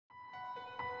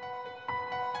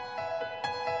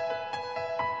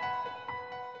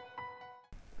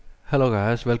Hello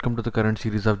guys, welcome to the current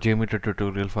series of JMeter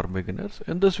tutorial for beginners.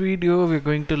 In this video, we're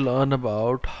going to learn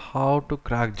about how to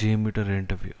crack JMeter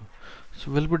interview.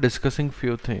 So we'll be discussing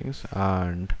few things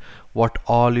and what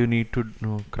all you need to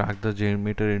crack the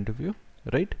JMeter interview,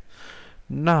 right?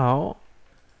 Now,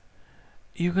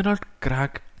 you cannot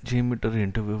crack JMeter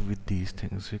interview with these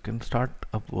things. You can start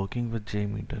up working with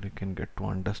JMeter. You can get to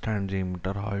understand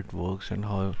JMeter, how it works and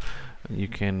how you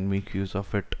can make use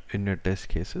of it in your test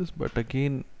cases. But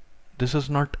again, this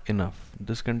is not enough.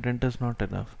 This content is not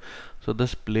enough. So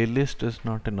this playlist is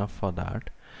not enough for that.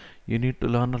 You need to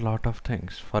learn a lot of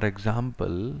things. For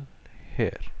example,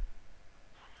 here,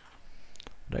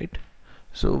 right?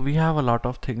 So we have a lot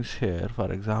of things here.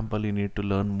 For example, you need to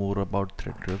learn more about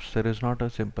thread groups. There is not a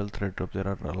simple thread group. There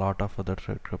are a lot of other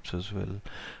thread groups as well,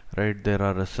 right? There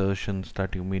are assertions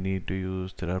that you may need to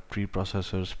use. There are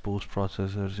pre-processors,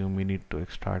 post-processors. You may need to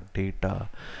extract data,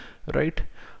 right?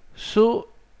 So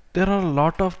there are a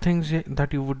lot of things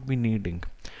that you would be needing,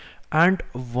 and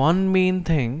one main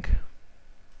thing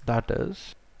that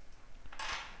is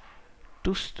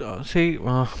to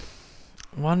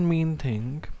one main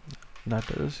thing that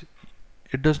is,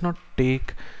 it does not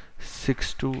take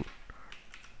 6 to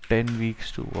 10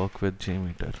 weeks to work with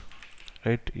JMeter,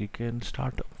 right? You can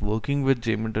start working with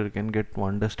JMeter. You can get to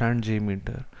understand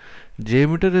JMeter.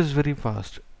 JMeter is very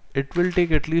fast. It will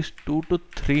take at least 2 to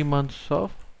 3 months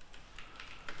of,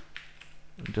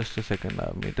 just a second,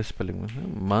 I made a spelling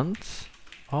mistake, months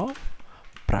of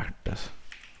practice.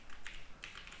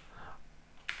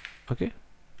 Okay,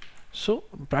 so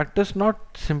practice,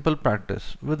 not simple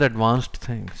practice, with advanced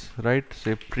things, right?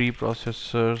 Say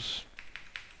pre-processors,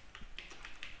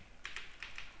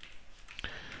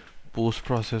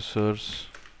 post-processors,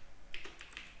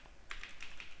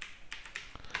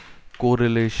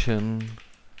 correlation,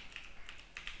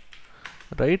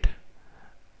 right?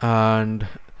 And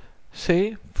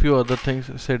say few other things,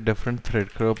 say different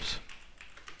thread groups,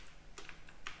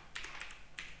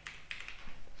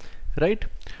 right?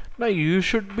 Now you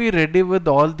should be ready with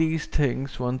all these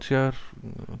things once you're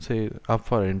say up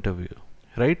for interview,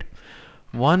 right?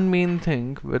 One main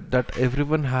thing that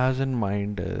everyone has in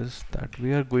mind is that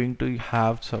we are going to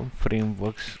have some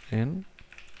frameworks in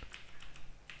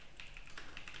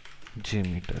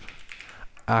JMeter.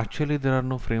 Actually, there are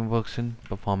no frameworks in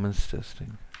performance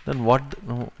testing. Then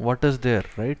what is there,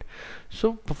 right?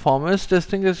 So performance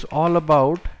testing is all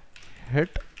about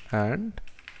hit and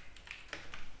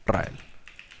trial.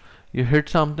 You hit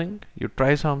something, you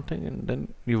try something, and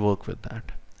then you work with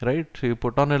that, right? So you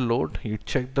put on a load, you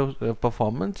check the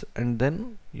performance, and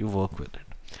then you work with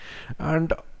it.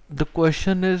 And the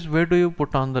question is, where do you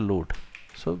put on the load?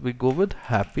 So we go with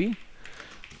happy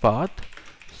path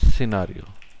scenario.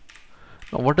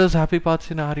 Now what is happy path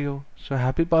scenario? So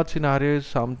happy path scenario is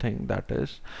something that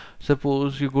is,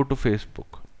 suppose you go to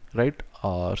Facebook, right?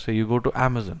 Or say you go to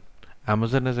Amazon.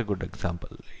 Amazon is a good example.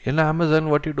 In Amazon,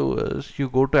 what you do is you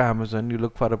go to Amazon, you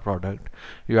look for a product,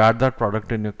 you add that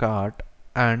product in your cart,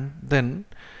 and then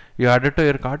you add it to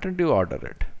your cart and you order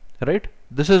it, right?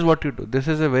 This is what you do. This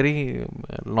is a very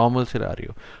normal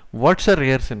scenario. What's a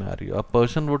rare scenario? A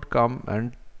person would come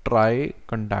and try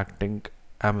contacting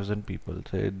Amazon people.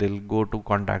 Say they'll go to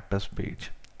contact us page,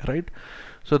 right?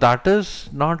 So that is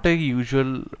not a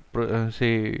usual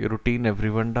say routine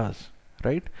everyone does,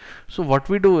 right? So what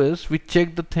we do is we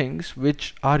check the things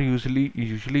which are usually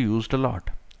used a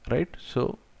lot, right?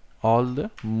 So all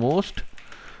the most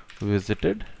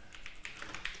visited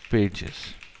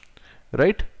pages,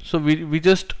 right? So we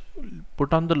just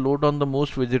put on the load on the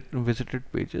most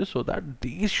visited pages, so that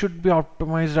these should be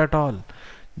optimized at all.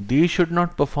 These should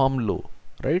not perform low,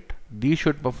 right? These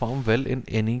should perform well in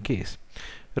any case,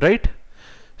 right?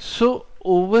 So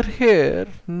over here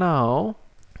now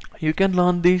you can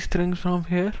learn these things from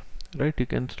here, right? You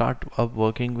can start up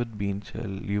working with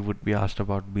BeanShell. You would be asked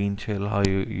about BeanShell, how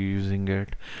you're using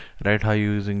it, right? How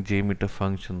you're using JMeter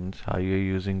functions, how you're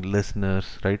using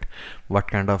listeners, right? What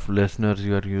kind of listeners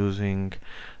you are using.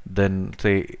 Then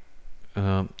say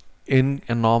in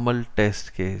a normal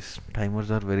test case,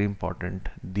 timers are very important.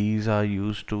 These are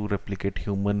used to replicate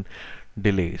human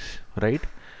delays, right?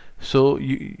 So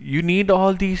you need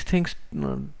all these things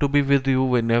to be with you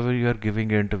whenever you are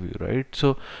giving an interview, right?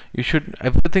 So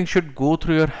everything should go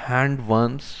through your hand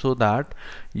once, so that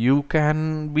you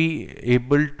can be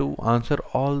able to answer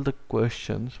all the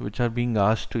questions which are being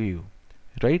asked to you,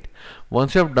 right?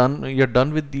 Once you're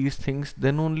done with these things,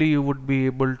 then only you would be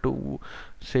able to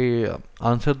say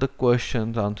answer the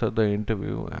questions, answer the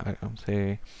interview,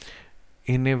 say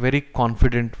in a very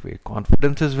confident way.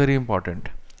 Confidence is very important,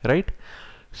 right?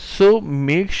 So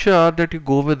make sure that you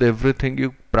go with everything,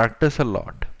 you practice a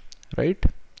lot, right?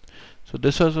 So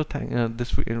this was a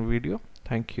this video.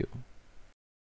 Thank you.